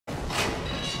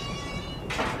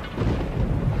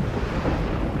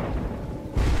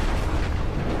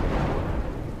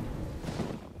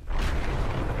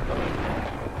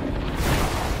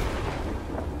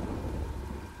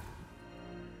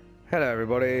Hello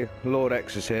everybody, Lord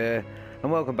X is here,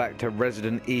 and welcome back to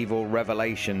Resident Evil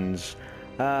Revelations.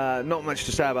 Not much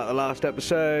to say about the last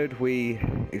episode. We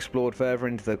explored further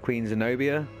into the Queen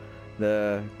Zenobia,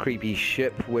 the creepy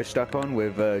ship we're stuck on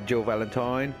with Jill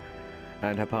Valentine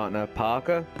and her partner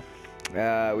Parker.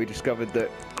 We discovered that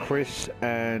Chris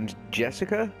and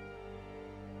Jessica,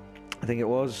 I think it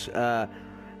was,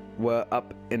 were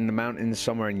up in the mountains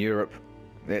somewhere in Europe.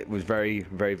 It was very,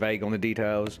 very vague on the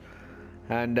details.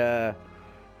 And,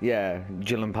 yeah,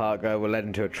 Jill and Parker were led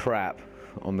into a trap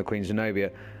on the Queen Zenobia.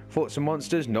 Fought some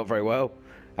monsters, not very well.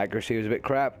 Accuracy was a bit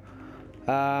crap.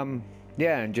 Yeah,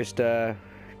 and just got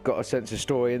a sense of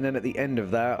story. And then at the end of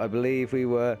that, I believe we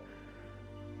were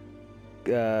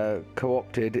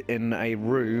co-opted in a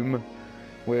room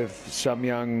with some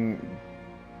young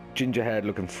ginger-haired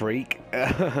looking freak.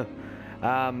 And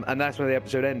that's where the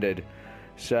episode ended.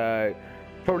 So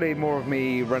probably more of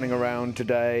me running around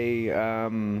today,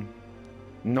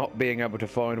 not being able to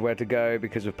find where to go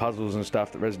because of puzzles and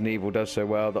stuff that Resident Evil does so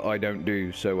well that I don't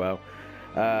do so well.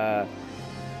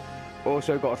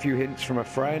 Also got a few hints from a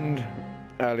friend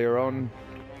earlier on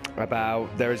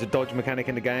about there is a dodge mechanic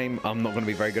in the game. I'm not going to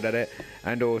be very good at it.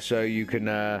 And also you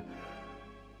can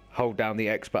hold down the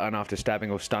X button after stabbing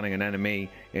or stunning an enemy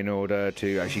in order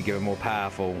to actually give a more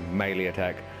powerful melee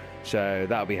attack. So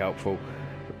that'll be helpful.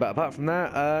 But apart from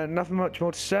that, nothing much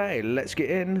more to say. Let's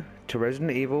get in to Resident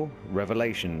Evil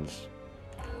Revelations.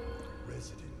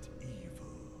 Resident Evil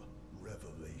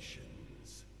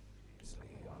Revelations.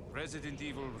 Resident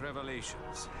Evil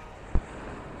Revelations.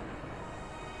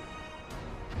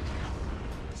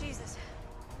 Jesus,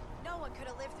 no one could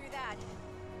have lived through that.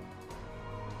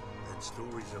 And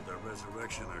stories of their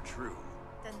resurrection are true.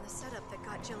 Then the setup that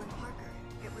got Jill and Parker,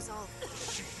 it was all...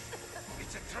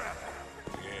 It's a trap.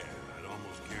 Yeah, I'd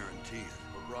almost guarantee it.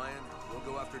 O'Brien, we'll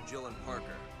go after Jill and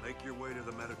Parker. Make your way to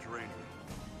the Mediterranean.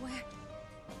 Where?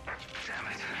 Damn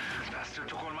it. Bastard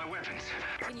took all my weapons.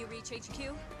 Can you reach HQ?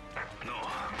 No,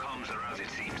 comms are as it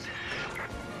seems.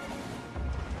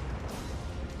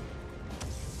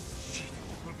 Shit,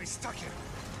 we'll be stuck here.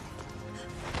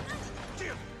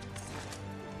 Jill!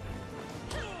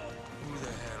 Who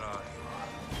the hell are you?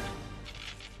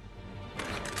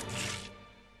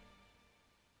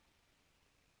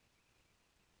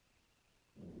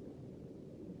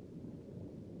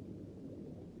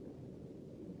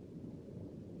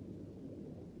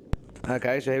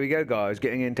 Okay, so here we go, guys.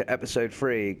 Getting into episode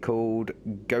 3 called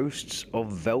Ghosts of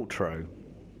Veltro.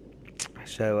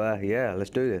 So, yeah, let's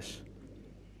do this.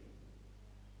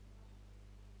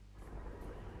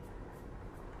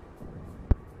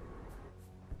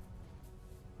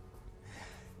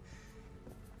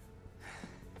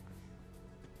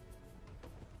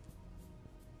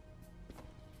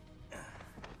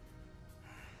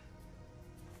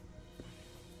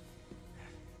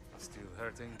 Still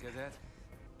hurting, cadet?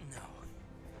 No.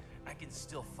 I can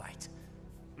still fight.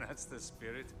 That's the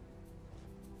spirit.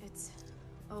 It's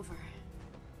over.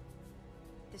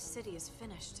 The city is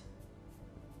finished.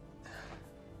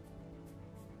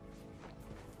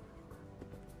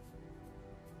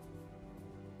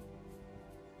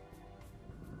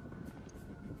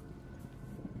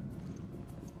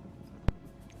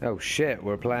 Oh shit,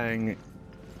 we're playing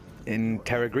in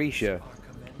Terra Gricia. Are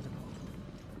commendable.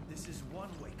 This is one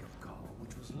wake-up call,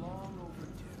 which was long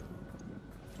overdue.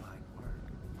 Fine work.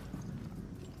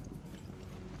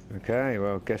 Okay,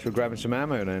 well, guess we're grabbing some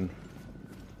ammo then.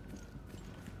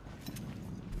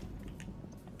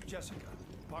 Jessica,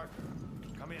 Parker,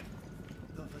 come in.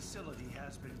 The facility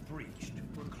has been breached.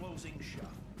 We're closing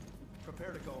shop.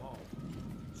 Prepare to go home.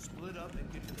 Split up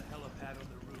and get to the helipad on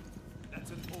the roof.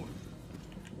 That's important.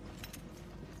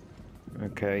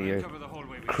 Okay, you Cover the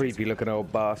hallway with creepy looking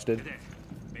old bastard. Cadet,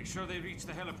 make sure they reach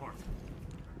the heliport.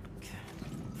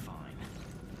 Fine.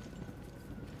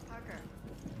 Parker,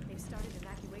 they've started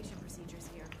evacuation procedures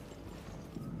here.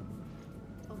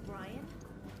 O'Brien?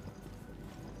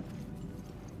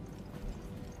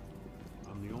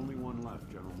 I'm the only one left,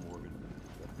 General Morgan.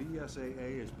 The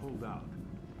BSAA is pulled out.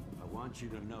 I want you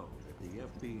to know that the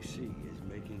FBC is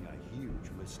making a huge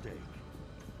mistake.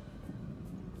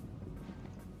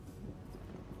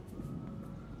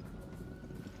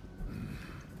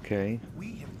 Okay.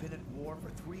 We have been at war for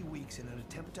 3 weeks in an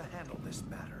attempt to handle this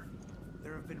matter.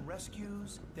 There have been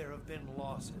rescues, there have been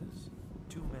losses.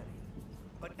 Too many.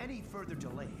 But any further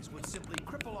delays would simply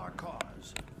cripple our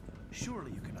cause.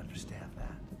 Surely you can understand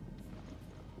that.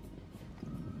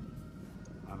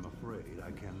 I'm afraid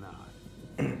I cannot.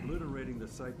 Obliterating the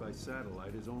site by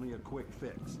satellite is only a quick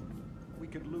fix. We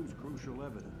could lose crucial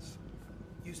evidence.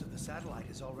 Use of the satellite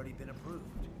has already been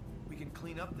approved. We can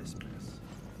clean up this mess.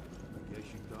 Guess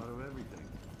you thought of everything.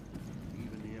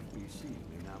 Even the FBC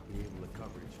may not be able to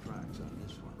cover its tracks on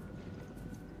this one.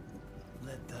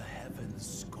 Let the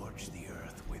heavens scorch the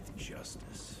earth with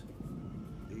justice.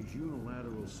 These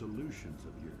unilateral solutions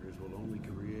of yours will only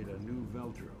create a new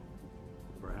Veltro.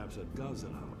 Perhaps a dozen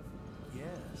of them.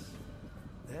 Yes,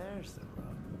 there's the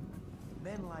rub.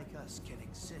 Men like us can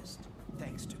exist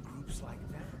thanks to groups like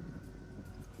that.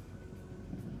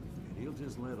 And he'll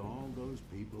just let all those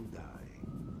people die.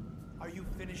 Are you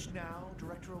finished now,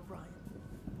 Director O'Brien?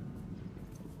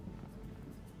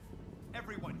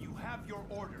 Everyone, you have your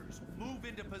orders. Move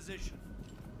into position.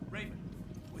 Raven,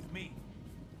 with me.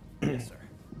 Yes, sir.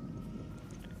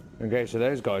 Okay, so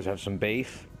those guys have some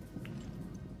beef.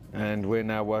 And we're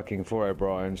now working for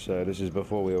O'Brien, so this is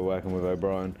before we were working with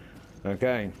O'Brien.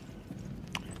 Okay.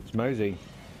 It's Mosey.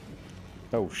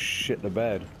 Oh shit, the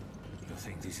bed. You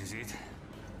think this is it?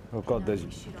 Oh god, there's...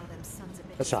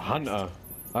 That's a hunter.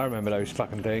 I remember those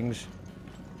fucking things.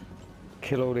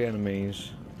 Kill all the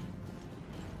enemies.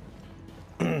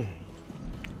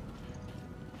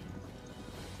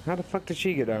 How the fuck did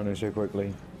she get down there so quickly?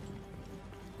 Here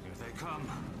they come.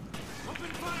 Open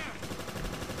fire!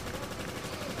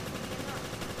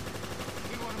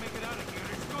 We want to make it out of here.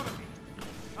 It's gotta be.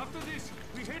 After this,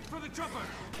 we head for the chopper.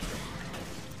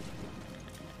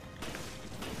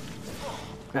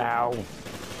 Ow.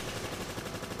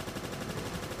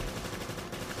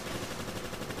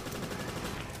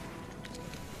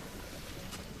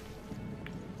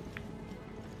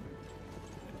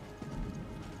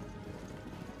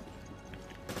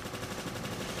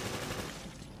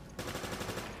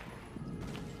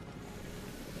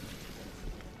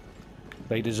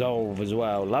 They dissolve as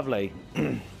well. Lovely.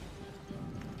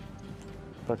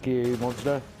 Fuck you,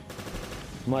 monster.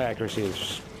 My accuracy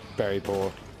is very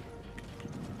poor.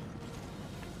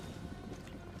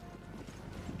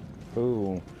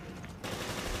 Ooh.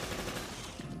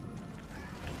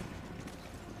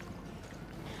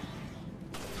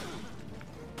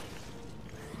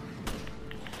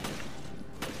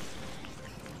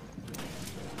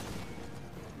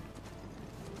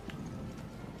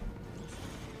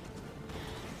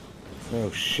 Oh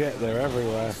shit, they're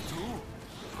everywhere.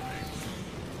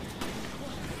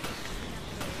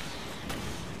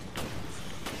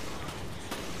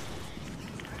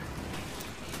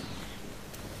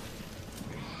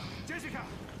 Jessica,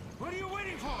 what are you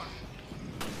waiting for?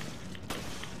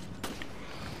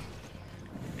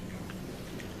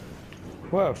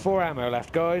 Whoa, 4 ammo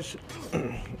left, guys.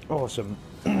 Awesome.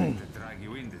 To drag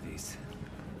you into this.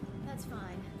 That's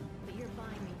fine, but you're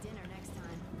buying me dinner next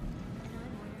time. And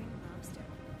I'm ordering lobster.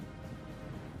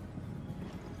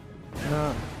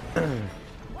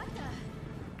 What the?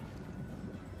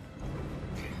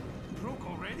 Broke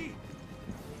already?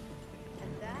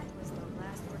 And that was the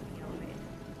last working elevator.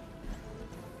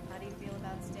 How do you feel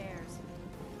about stairs?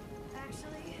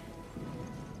 Actually,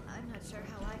 I'm not sure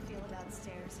how I feel about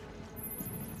stairs.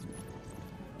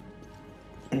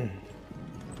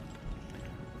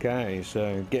 Okay,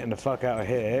 so getting the fuck out of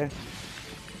here.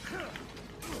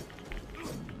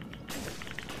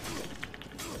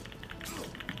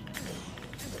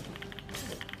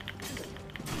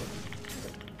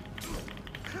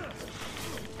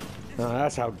 Oh,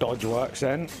 that's how dodge works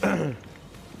then.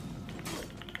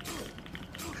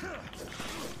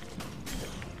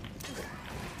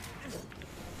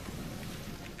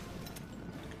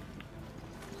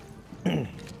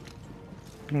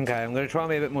 Okay, I'm going to try and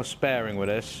be a bit more sparing with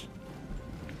this.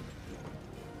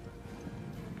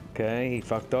 Okay, he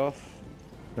fucked off.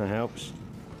 That helps.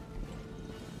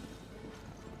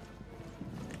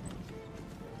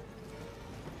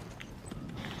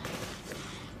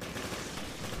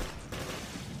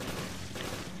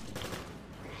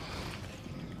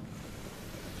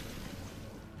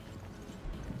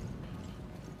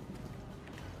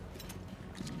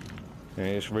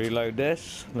 Okay, just reload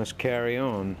this. Let's carry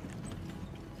on.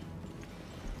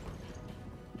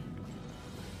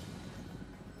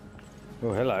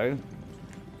 Oh, hello.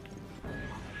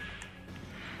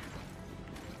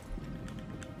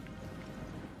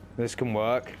 This can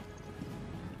work.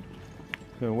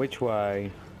 Which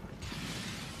way?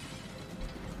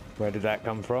 Where did that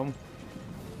come from?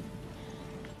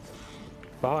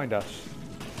 Behind us.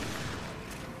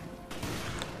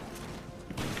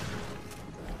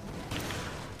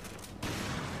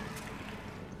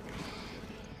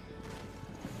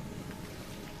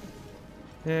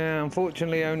 Yeah,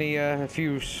 unfortunately only a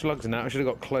few slugs in that. I should have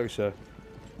got closer.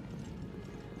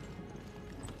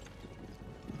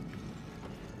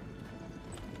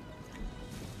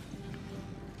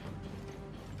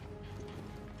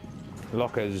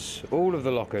 Lockers. All of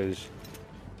the lockers.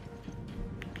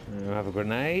 We'll have a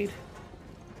grenade.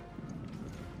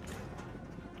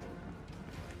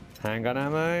 Handgun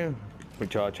ammo,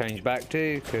 which I'll change back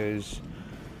to because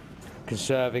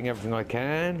conserving everything I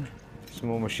can. Some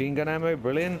more machine gun ammo,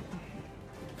 brilliant.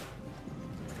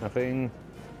 Nothing.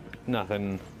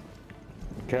 Nothing.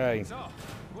 Okay. So,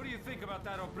 what do you think about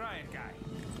that O'Brien guy?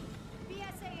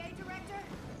 BSAA director?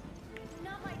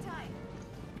 Not my type.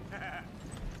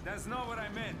 That's not what I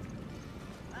meant.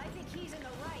 I think he's in the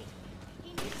right. He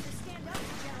needs to stand up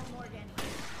to General Morgan.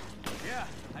 Yeah,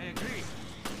 I agree.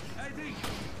 I think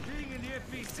being in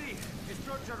the FBC is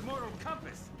towards your moral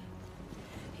compass.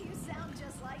 You sound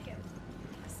just like him.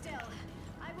 Still,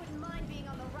 I wouldn't mind being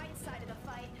on the right side of the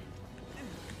fight.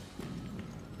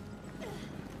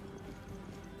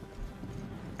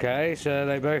 Okay, so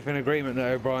they both in agreement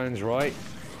that O'Brien's right.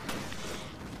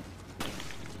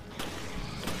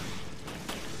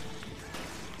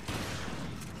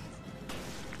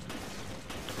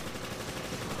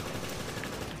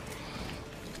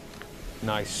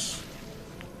 Nice.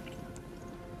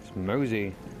 It's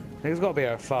Mosey. There's got to be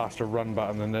a faster run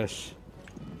button than this.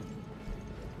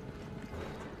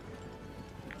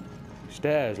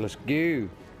 Stairs, let's go. The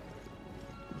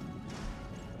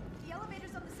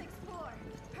elevator's on the 6th floor.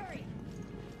 Hurry.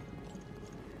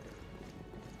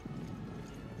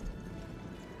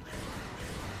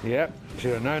 Yep,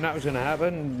 should have known that was going to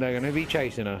happen. They're going to be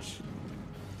chasing us.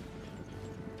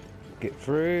 Get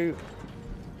through.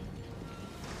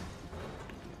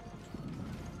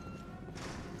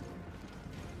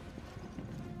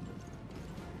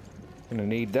 Gonna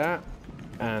need that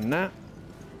and that.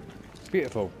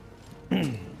 Beautiful.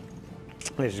 This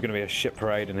is gonna be a shit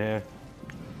parade in here.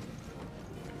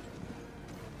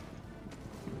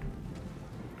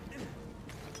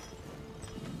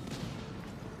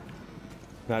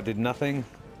 That did nothing.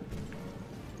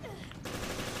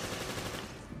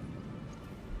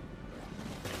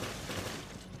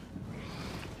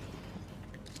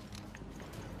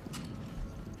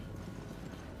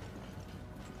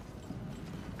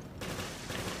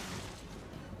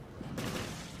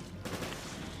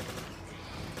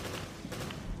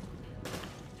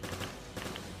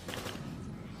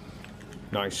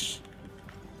 Nice.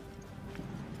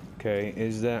 Okay,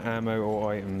 is there ammo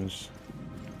or items?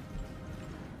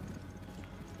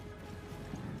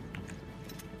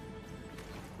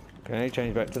 Okay,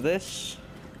 change back to this.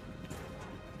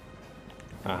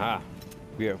 Aha.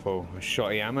 Beautiful.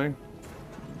 Shotty ammo.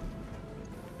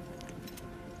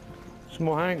 Some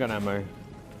more handgun ammo.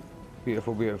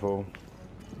 Beautiful, beautiful.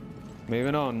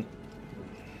 Moving on.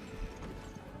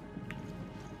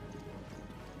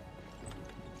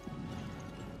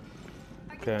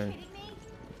 Are you Okay. kidding me?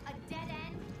 A dead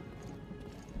end?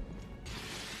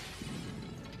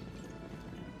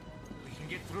 We can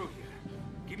get through here.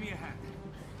 Give me a hand.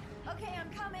 Okay,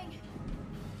 I'm coming.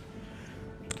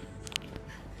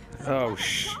 Oh,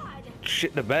 God.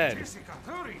 shit the bed. Jessica,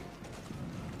 hurry!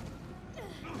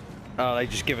 Oh, they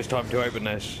just give us time to open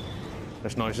this.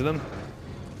 That's nice of them.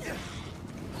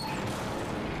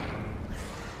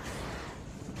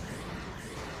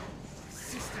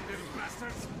 Assistant little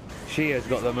bastards. She has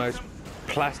got the most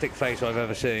plastic face I've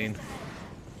ever seen.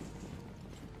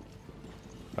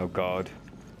 Oh god.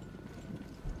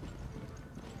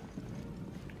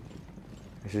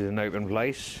 This is an open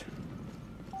place.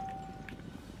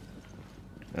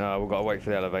 We've got to wait for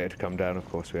the elevator to come down, of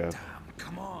course we have.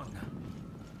 Come on.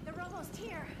 They're almost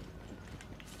here.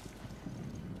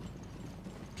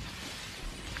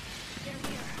 They're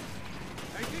here.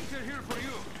 I think they're here for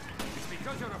you. It's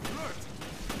because you're a flirt.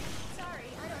 Sorry,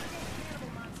 I don't think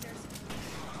cannibal monsters.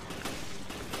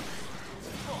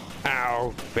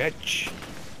 Ow, bitch.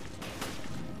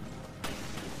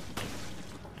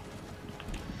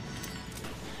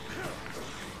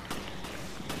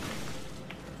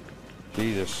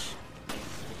 Jesus.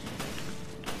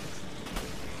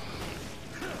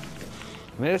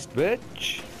 Missed,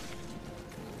 bitch.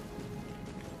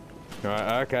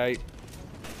 Right, okay.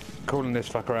 Calling this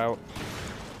fucker out.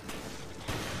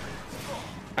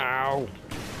 Ow.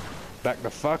 Back the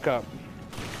fuck up.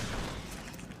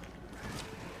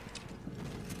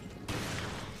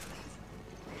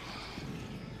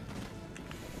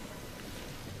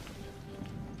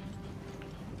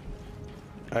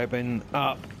 Open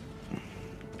up.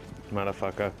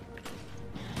 Motherfucker.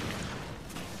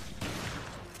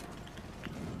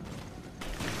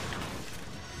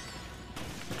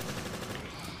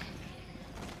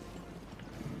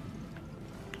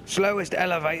 Slowest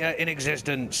elevator in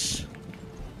existence.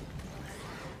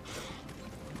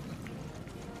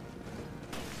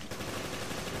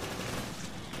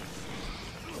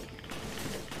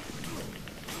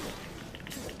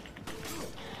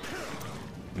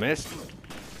 Missed.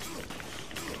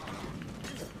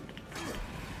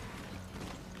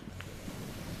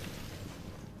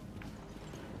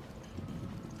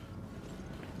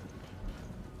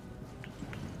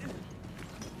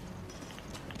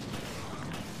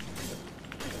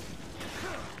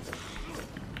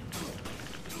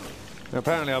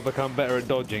 Apparently I've become better at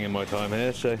dodging in my time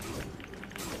here, so...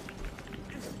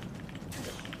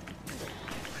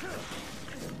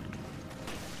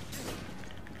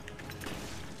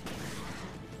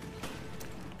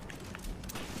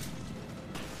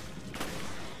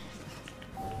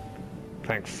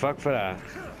 Thank fuck for that.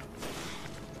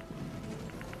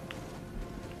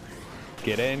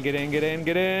 Get in, get in, get in,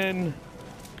 get in!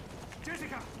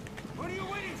 Jessica, what are you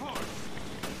waiting for?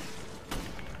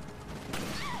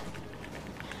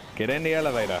 Get in the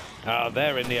elevator. Oh,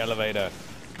 they're in the elevator.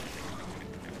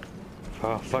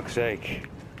 Oh, fuck's sake.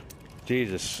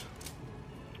 Jesus.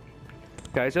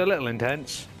 Okay, so a little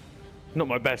intense. Not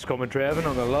my best commentary ever,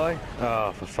 not gonna lie.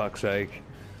 Oh, for fuck's sake.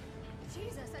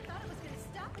 Jesus, I thought it was gonna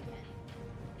stop again.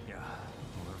 Yeah,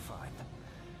 we're fine.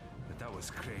 But that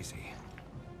was crazy.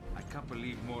 I can't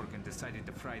believe Morgan decided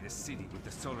to fry the city with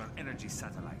the solar energy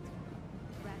satellite.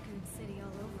 Raccoon City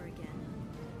all over again.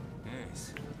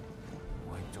 Yes.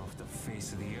 Wiped off the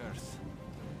face of the earth.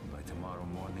 By tomorrow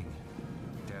morning,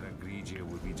 Terra Grigia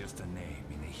will be just a name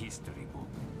in a history book.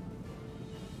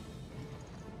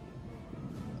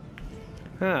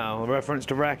 Oh, a reference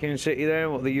to Raccoon City there,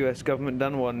 what the US government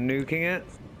done while nuking it?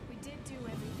 We did do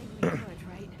everything we could,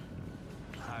 right?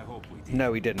 I hope we did.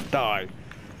 No, he didn't. Die.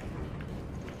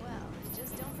 Well,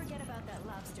 just don't forget about that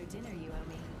lobster dinner you owe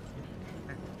me.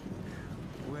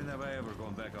 When have I ever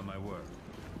gone back on my word?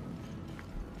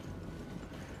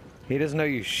 He doesn't know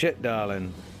you shit,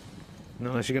 darling. Not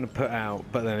unless you're gonna put out,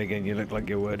 but then again, you look like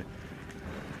you would.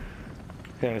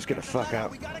 Yeah, let's get the fuck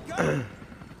out. Okay,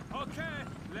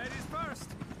 ladies first.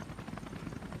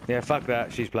 Yeah, fuck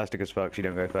that. She's plastic as fuck. She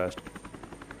don't go first.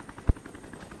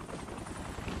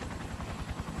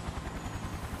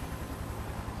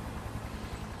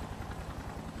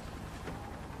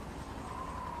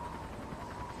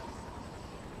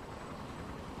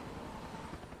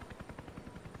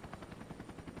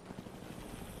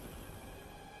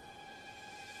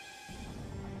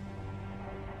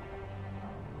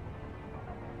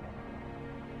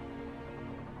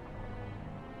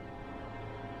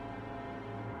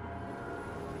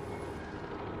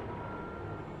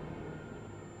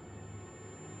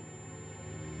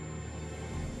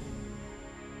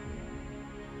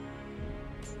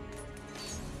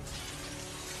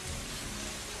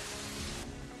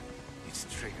 It's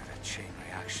triggered a chain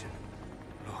reaction.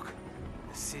 Look,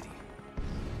 the city.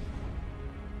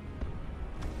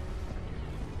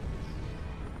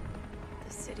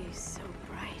 The city's so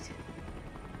bright.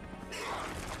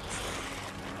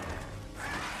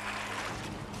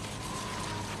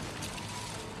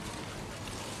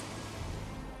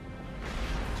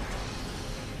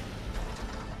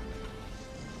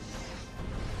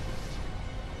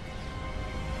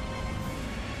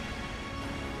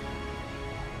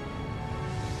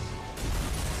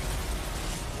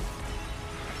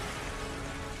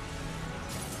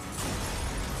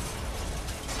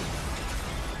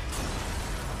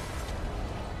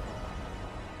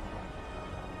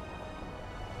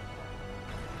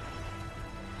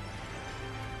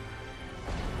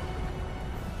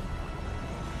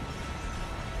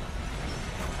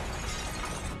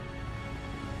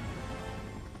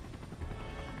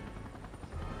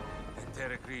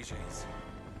 Terra Grigians.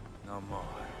 No more.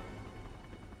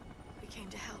 We came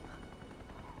to help,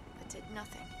 but did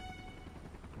nothing.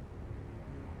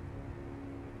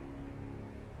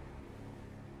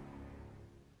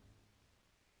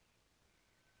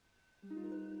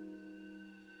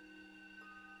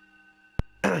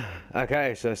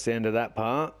 Okay, so that's the end of that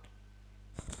part.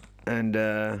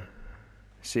 And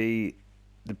see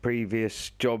the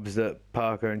previous jobs that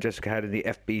Parker and Jessica had in the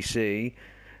FBC.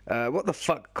 What the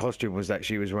fuck costume was that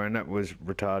she was wearing? That was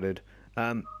retarded.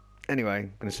 Anyway,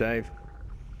 gonna save.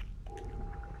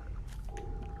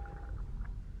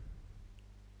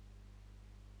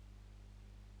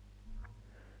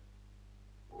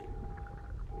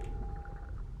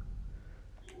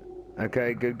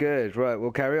 Okay, good, good. Right,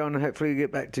 we'll carry on. Hopefully we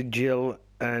get back to Jill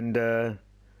and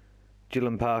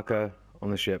Parker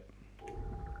on the ship.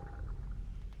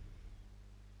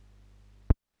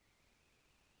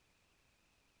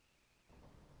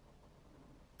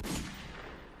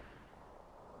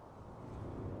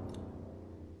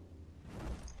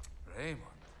 Raymond.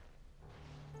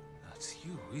 That's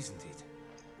you, isn't it?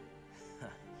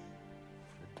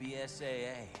 The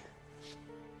BSAA.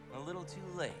 A little too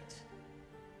late.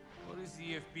 What is is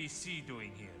the FBC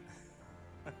doing here?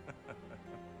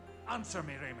 Answer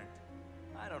me, Raymond.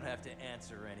 I don't have to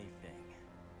answer anything.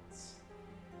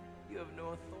 You have no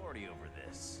authority over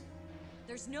this.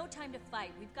 There's no time to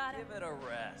fight. We've got to... Give it a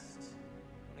rest. I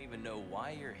don't even know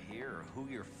why you're here or who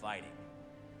you're fighting.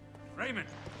 Raymond,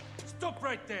 stop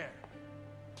right there.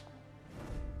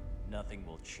 Nothing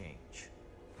will change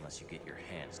unless you get your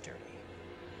hands dirty.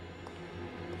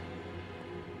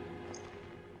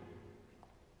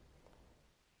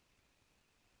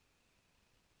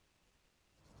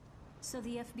 So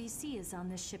the FBC is on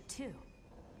this ship too.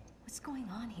 What's going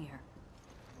on here?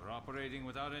 We're operating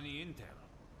without any intel.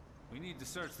 We need to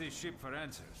search this ship for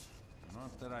answers.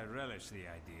 Not that I relish the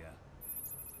idea.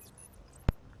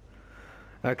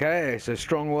 Okay, so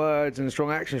strong words and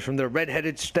strong actions from the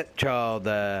red-headed stepchild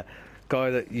there. Guy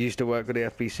that used to work with the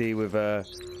FBC with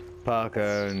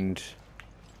Parker and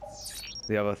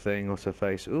the other thing. What's her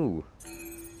face? Ooh,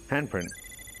 handprint.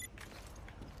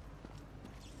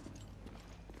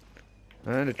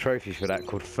 I earned a trophy for that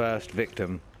called First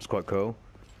Victim. It's quite cool.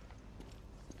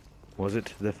 Was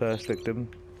it the first victim?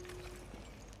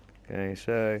 Okay,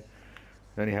 so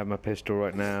I only have my pistol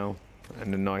right now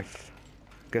and a knife.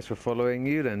 Guess we're following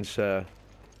you then, sir.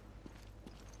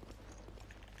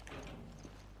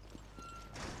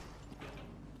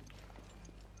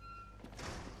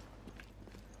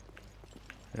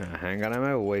 Handgun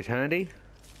ammo, always handy.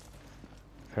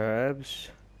 Herbs.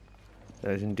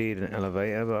 There's indeed an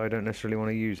elevator, but I don't necessarily want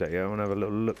to use that yet. I want to have a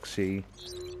little look-see.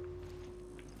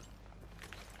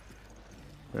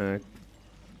 The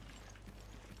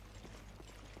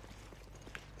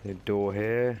door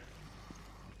here.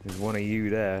 There's one of you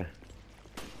there.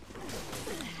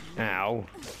 Ow.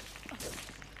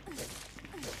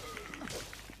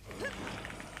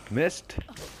 Missed.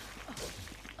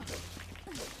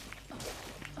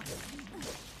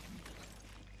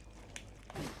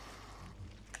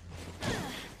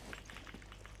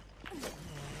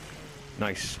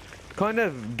 Nice. Kind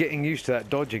of getting used to that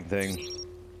dodging thing.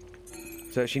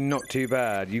 It's actually not too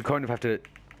bad. You kind of have to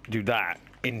do that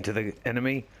into the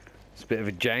enemy. It's a bit of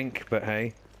a jank, but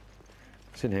hey.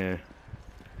 What's in here?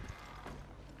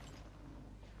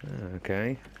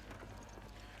 Okay.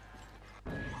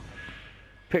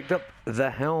 Picked up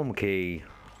the helm key.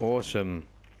 Awesome.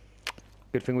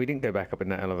 Good thing we didn't go back up in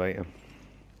that elevator.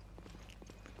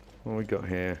 What we got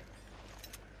here?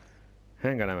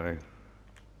 Handgun ammo.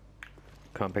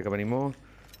 Can't pick up any more.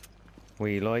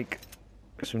 We like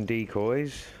some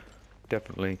decoys.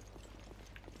 Definitely.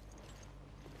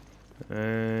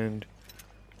 And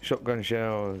shotgun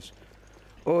shells.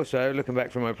 Also, looking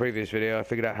back from my previous video, I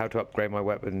figured out how to upgrade my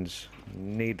weapons.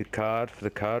 Need the card for the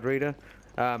card reader.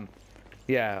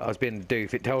 Yeah, I was being a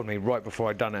doof. It told me right before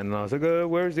I'd done it, and I was like, oh,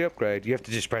 where's the upgrade? You have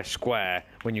to just press square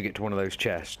when you get to one of those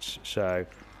chests. So,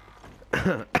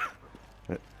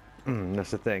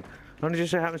 that's the thing. And it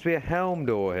just so happens to be a helm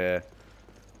door here.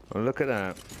 Well, look at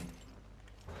that.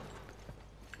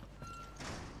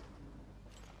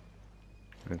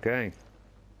 Okay.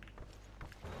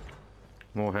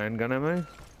 More handgun ammo.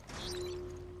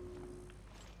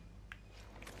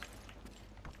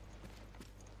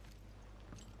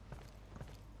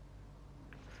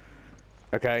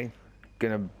 Okay.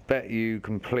 Gonna bet you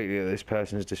completely that this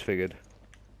person is disfigured.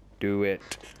 Do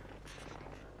it.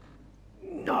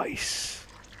 Nice.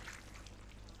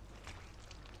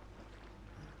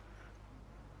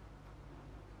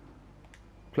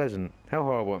 Pleasant. How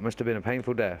horrible. It must have been a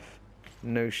painful death.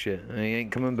 No shit. He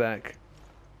ain't coming back.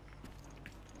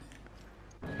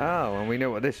 Oh, and we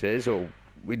know what this is, or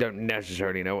we don't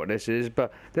necessarily know what this is,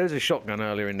 but there's a shotgun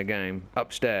earlier in the game,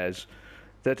 upstairs,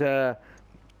 that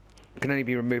can only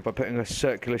be removed by putting a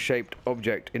circular-shaped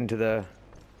object into the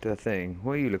thing.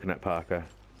 What are you looking at, Parker?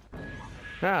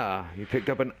 Ah, you picked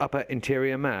up an upper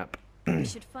interior map. We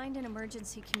should find an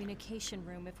emergency communication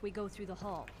room if we go through the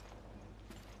hall.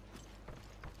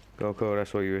 Cool,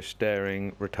 that's why you were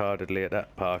staring retardedly at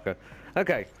that, Parker.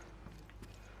 Okay.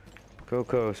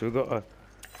 Cool. So we've got a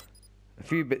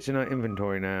few bits in our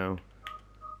inventory now.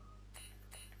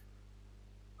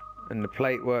 And the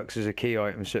plate works as a key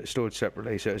item, so it's stored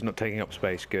separately, so it's not taking up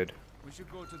space. Good. We should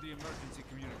go to the emergency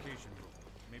communication room.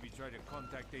 Maybe try to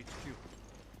contact HQ.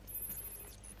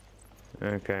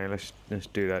 Okay, let's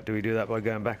do that. Do we do that by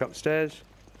going back upstairs?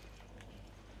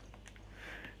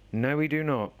 No, we do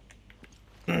not.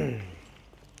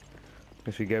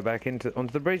 Guess we go back onto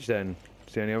the bridge then.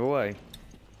 It's the only other way.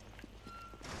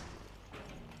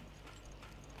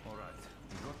 All right,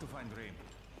 we've got to find Raymond.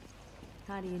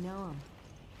 How do you know him?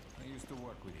 I used to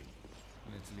work with him.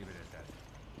 Let's leave it at that.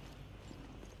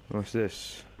 What's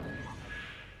this?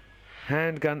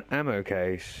 Handgun ammo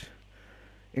case.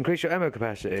 Increase your ammo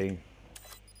capacity.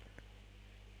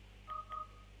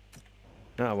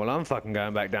 Oh, well, I'm fucking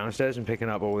going back downstairs and picking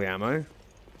up all the ammo.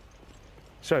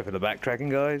 Sorry for the backtracking,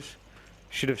 guys.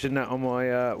 Should have seen that on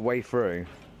my way through.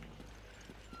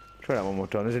 Try that one more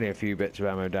time. There's only a few bits of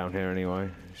ammo down here anyway.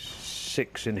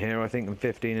 6 in here, I think, and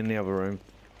 15 in the other room.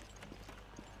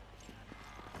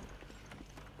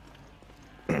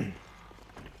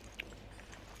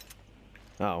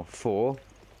 Oh, 4.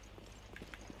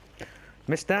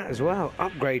 Missed that as well.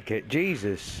 Upgrade kit.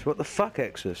 Jesus. What the fuck,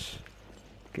 Exus?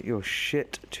 Get your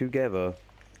shit together.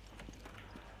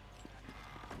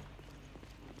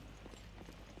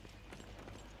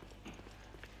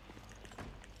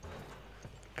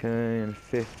 Okay, and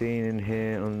 15 in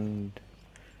here on...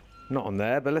 Not on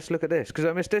there, but let's look at this. Because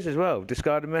I missed this as well.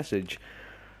 Discarded message.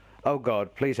 Oh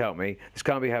God, please help me. This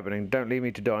can't be happening. Don't leave me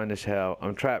to die in this hell.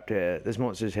 I'm trapped here. There's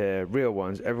monsters here. Real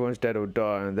ones. Everyone's dead or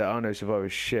dying. There are no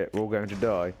survivors. Shit, we're all going to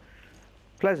die.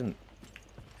 Pleasant.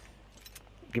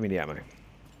 Give me the ammo.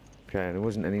 Okay, there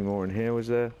wasn't any more in here, was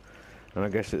there? And I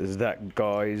guess it was that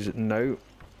guy's note.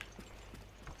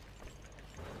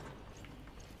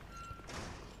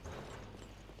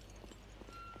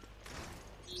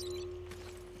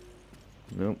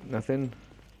 Nope, nothing.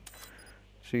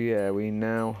 So yeah, we can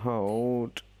now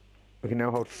hold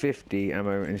 50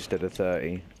 ammo instead of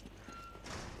 30.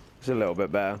 It's a little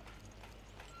bit better.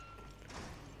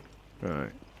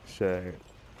 Right, so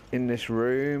in this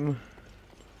room.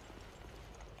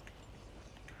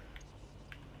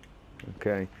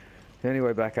 Okay, the only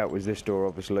way back out was this door,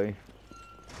 obviously.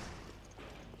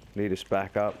 Lead us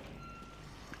back up.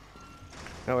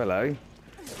 Oh, hello.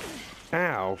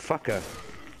 Ow, fucker.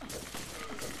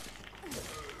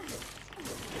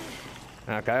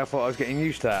 Okay, I thought I was getting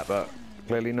used to that, but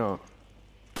clearly not.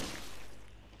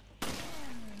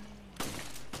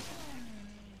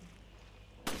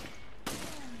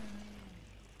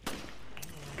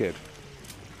 Good.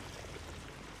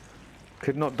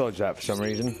 Could not dodge that for some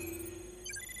reason.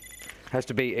 Has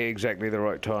to be at exactly the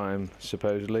right time,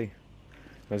 supposedly.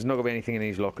 There's not going to be anything in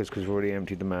these lockers because we've already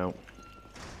emptied them out.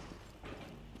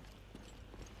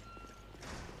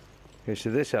 Okay,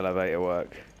 so this elevator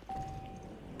work.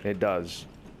 It does.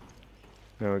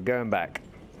 Now we're going back.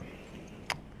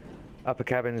 Upper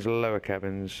cabins, lower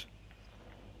cabins.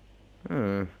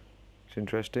 Oh, it's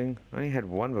interesting. I only had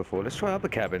one before. Let's try upper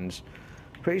cabins.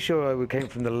 Pretty sure we came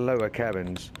from the lower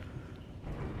cabins.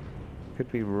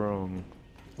 Could be wrong.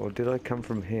 Or did I come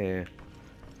from here?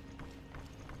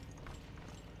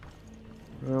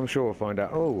 I'm sure we'll find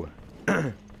out. Oh!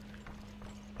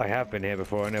 I have been here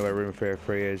before. I know where room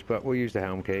 303 is, but we'll use the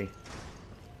helm key.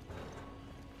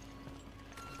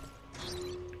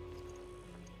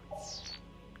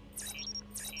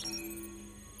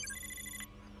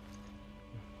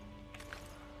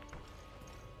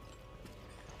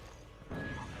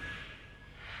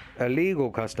 Illegal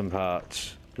custom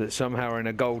parts that somehow are in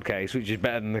a gold case, which is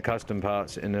better than the custom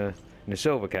parts in a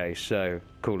silver case, so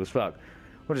cool as fuck.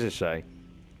 What does this say?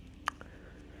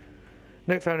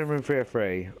 Note found in room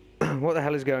 303. What the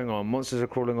hell is going on? Monsters are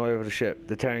crawling all over the ship.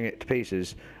 They're tearing it to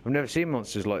pieces. I've never seen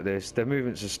monsters like this. Their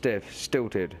movements are stiff,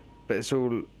 stilted, but it's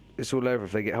all over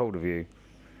if they get hold of you.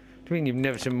 Do you mean you've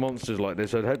never seen monsters like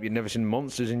this? I'd hope you've never seen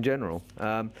monsters in general.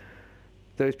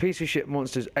 Those piece of shit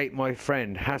monsters ate my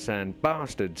friend, Hassan.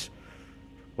 Bastards.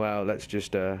 Well, let's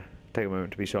just take a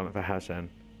moment to be silent for Hassan.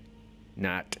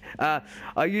 Nat.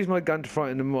 I used my gun to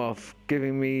frighten them off,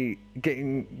 giving me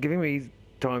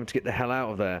time to get the hell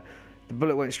out of there. The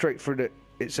bullet went straight through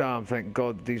its arm. Thank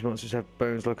God these monsters have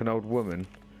bones like an old woman.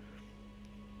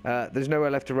 There's nowhere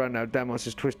left to run now. Damn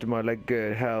monsters twisted my leg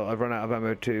good. Hell, I've run out of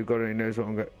ammo too. God only knows how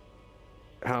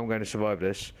I'm going to survive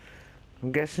this.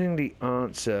 I'm guessing the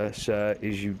answer, sir,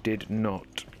 is you did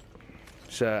not.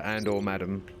 Sir and or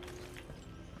madam.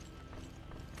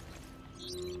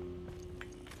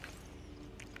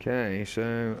 Okay,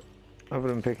 so other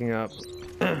than picking up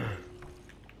that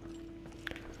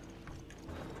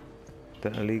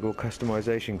illegal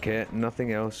customization kit,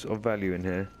 nothing else of value in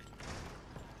here.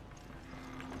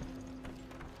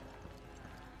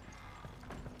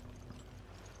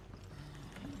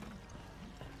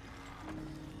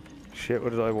 Shit,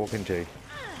 what did I walk into?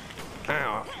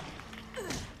 Ow!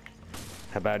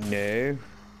 How about no?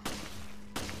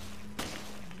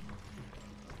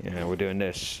 Yeah, we're doing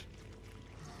this.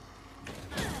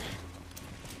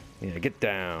 Yeah, get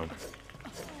down.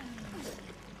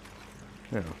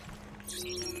 Oh.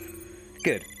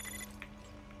 Good.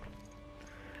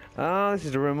 Ah, this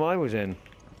is the room I was in.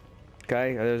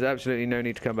 Okay, there's absolutely no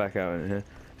need to come back out in here.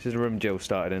 This is the room Jill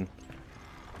started in.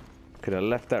 Could have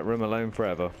left that room alone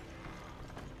forever.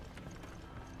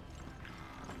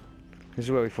 This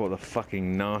is where we fought the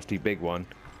fucking nasty big one.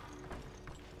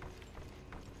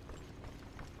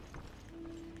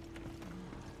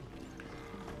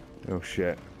 Oh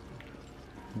shit.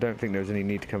 Don't think there was any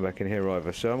need to come back in here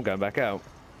either, so I'm going back out.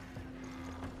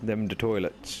 Them the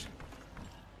toilets.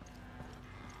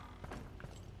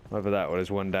 Either that or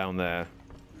there's one down there.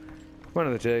 One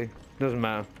of the two. Doesn't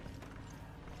matter.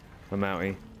 I'm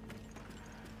outie.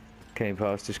 Came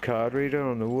past this card reader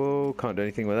on the wall. Can't do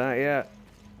anything with that yet.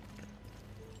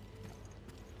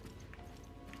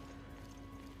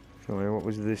 Sorry, what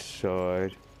was this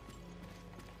side?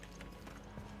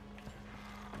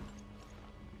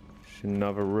 It's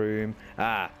another room.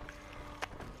 Ah!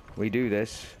 We do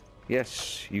this.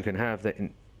 Yes, you can have the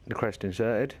crest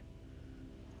inserted.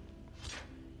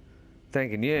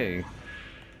 Thanking you.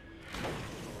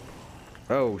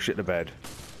 Oh, shit the bed.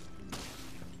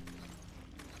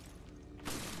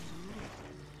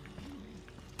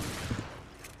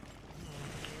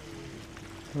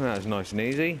 That was nice and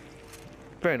easy.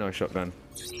 Very nice shotgun.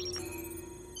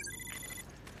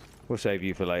 We'll save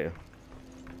you for later.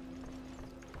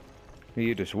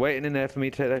 You're just waiting in there for me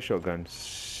to take that shotgun.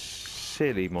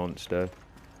 Silly monster.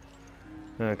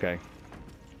 Okay.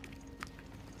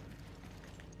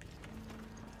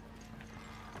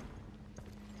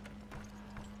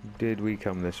 Did we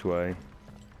come this way?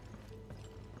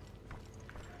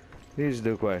 Here's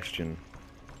the question.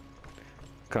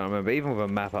 Can't remember. Even with a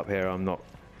map up here, I'm not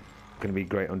going to be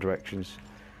great on directions.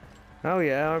 Oh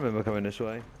yeah, I remember coming this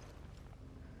way.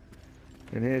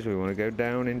 And here's where we want to go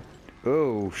down in...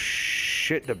 Oh,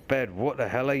 shit the bed. What the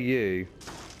hell are you?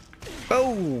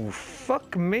 Oh,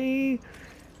 fuck me.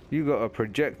 You got a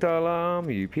projectile arm,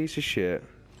 you piece of shit.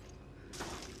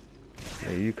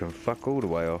 Yeah, you can fuck all the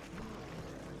way off.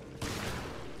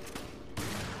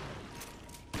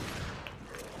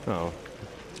 Oh,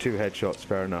 2 headshots,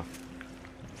 fair enough.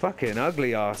 Fucking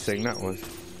ugly ass thing that was.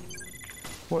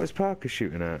 What is Parker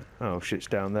shooting at? Oh, shit's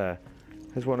down there.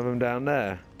 There's one of them down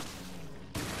there.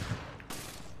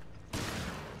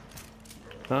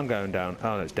 I'm going down.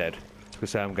 Oh, it's dead. I was gonna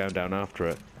say I'm going down after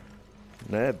it.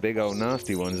 They're big old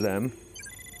nasty ones, them.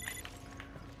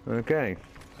 Okay.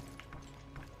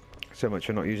 So much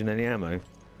for not using any ammo.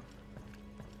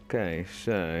 Okay,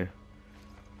 so...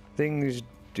 Things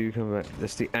do come back.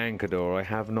 That's the anchor door. I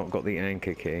have not got the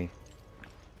anchor key.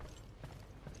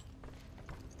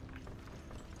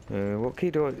 What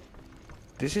key do I...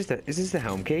 Is this the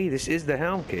helm key? This is the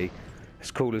helm key.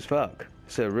 It's cool as fuck.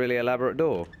 It's a really elaborate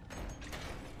door.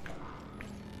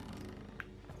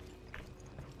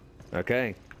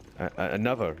 Okay.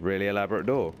 Another really elaborate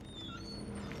door.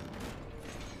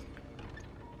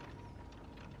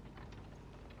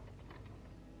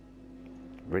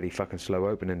 Really fucking slow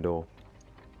opening door.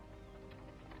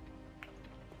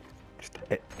 Just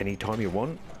any time you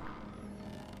want.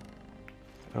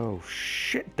 Oh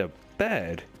shit, the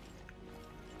bed.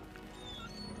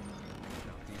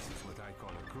 Now this is what I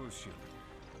call a cruise ship.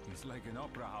 It's like an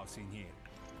opera house in here.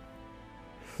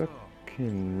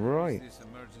 Fucking right. This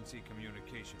emergency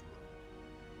communication room.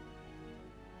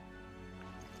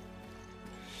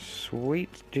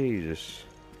 Sweet Jesus.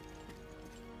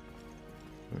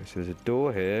 Right, so there's a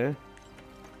door here.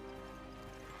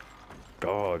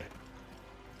 God.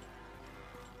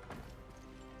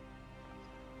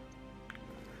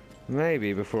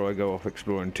 Maybe before I go off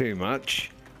exploring too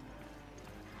much,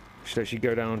 I should actually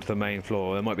go down to the main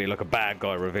floor. There might be like a bad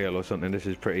guy reveal or something. This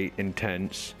is pretty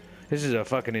intense. This is a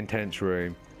fucking intense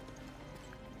room.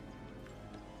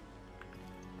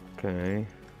 Okay.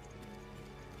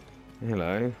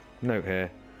 Hello. Note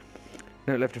here.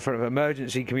 Note left in front of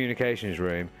emergency communications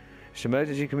room. It's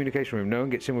emergency communication room. No one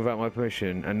gets in without my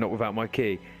permission and not without my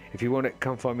key. If you want it,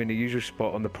 come find me in the usual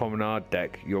spot on the promenade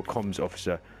deck. Your comms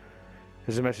officer.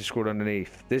 There's a message scrawled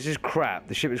underneath. This is crap.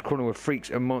 The ship is crawling with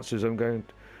freaks and monsters. I'm going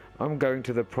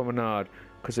to the promenade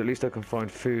because at least I can find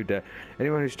food there.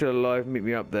 Anyone who's still alive, meet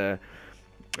me up there.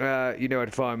 You know where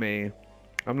to find me.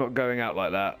 I'm not going out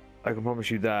like that. I can promise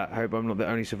you that. I hope I'm not the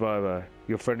only survivor.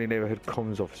 Your friendly neighborhood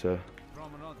comms officer.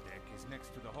 Promenade deck is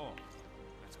next to the hall.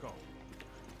 Let's go.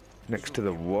 Next to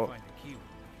the what?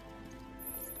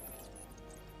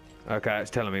 Okay, it's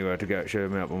telling me where to go. It's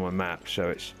showing me up on my map, so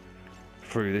it's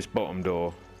through this bottom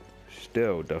door.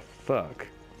 Still the fuck.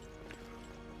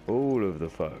 All of the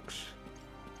fucks.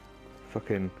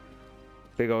 Fucking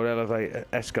big old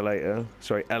escalator.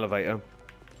 Sorry, elevator.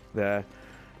 There.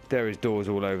 There is doors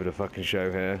all over the fucking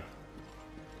show here.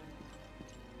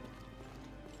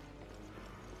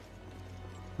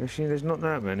 Actually, there's not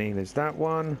that many. There's that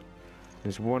one.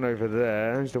 There's one over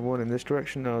there. There's the one in this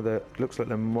direction. Oh, there looks like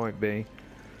there might be.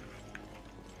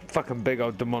 fucking big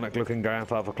old demonic looking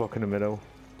grandfather clock in the middle.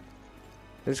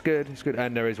 It's good, it's good.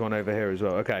 And there is one over here as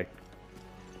well. Okay.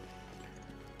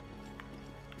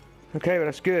 Okay, well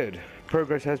that's good.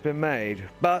 Progress has been made.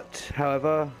 But,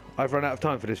 however, I've run out of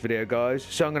time for this video, guys.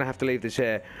 So I'm going to have to leave this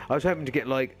here. I was hoping to get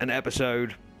like an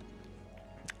episode,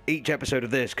 each episode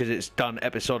of this, because it's done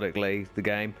episodically, the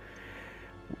game.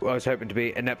 I was hoping to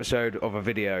be an episode of a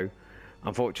video.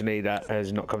 Unfortunately, that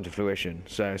has not come to fruition.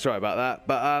 So, sorry about that.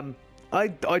 But,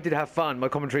 I did have fun. My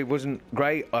commentary wasn't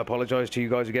great. I apologise to you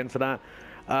guys again for that.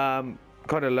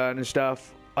 Kind of learning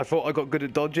stuff. I thought I got good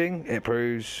at dodging. It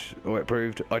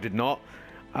proved I did not.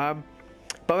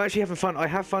 But I'm actually having fun. I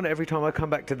have fun every time I come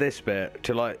back to this bit,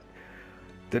 to like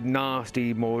the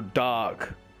nasty, more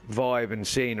dark vibe and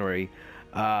scenery.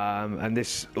 And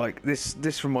this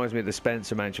reminds me of the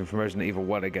Spencer Mansion from Resident Evil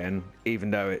 1 again, even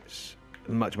though it's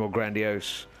much more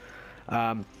grandiose.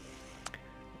 But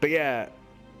yeah,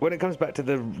 when it comes back to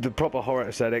the proper horror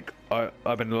aesthetic,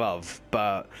 I'm in love.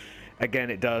 But again,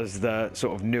 it does the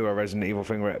sort of newer Resident Evil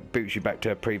thing where it boots you back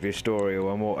to a previous story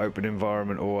or a more open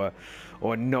environment or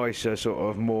a nicer sort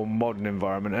of more modern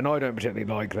environment, and I don't particularly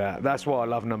like that. That's why I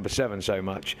love number 7 so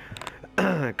much,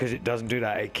 because it doesn't do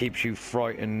that. It keeps you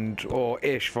frightened, or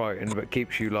ish frightened, but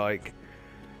keeps you like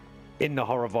in the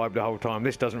horror vibe the whole time.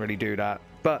 This doesn't really do that,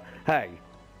 but hey,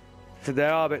 so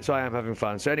there are bits I am having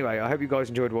fun. So anyway, I hope you guys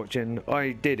enjoyed watching.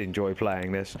 I did enjoy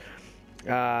playing this.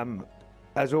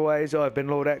 As always, I've been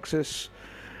Lord Exus,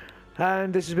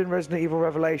 and this has been Resident Evil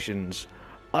Revelations.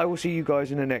 I will see you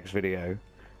guys in the next video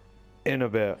in a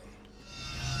bit.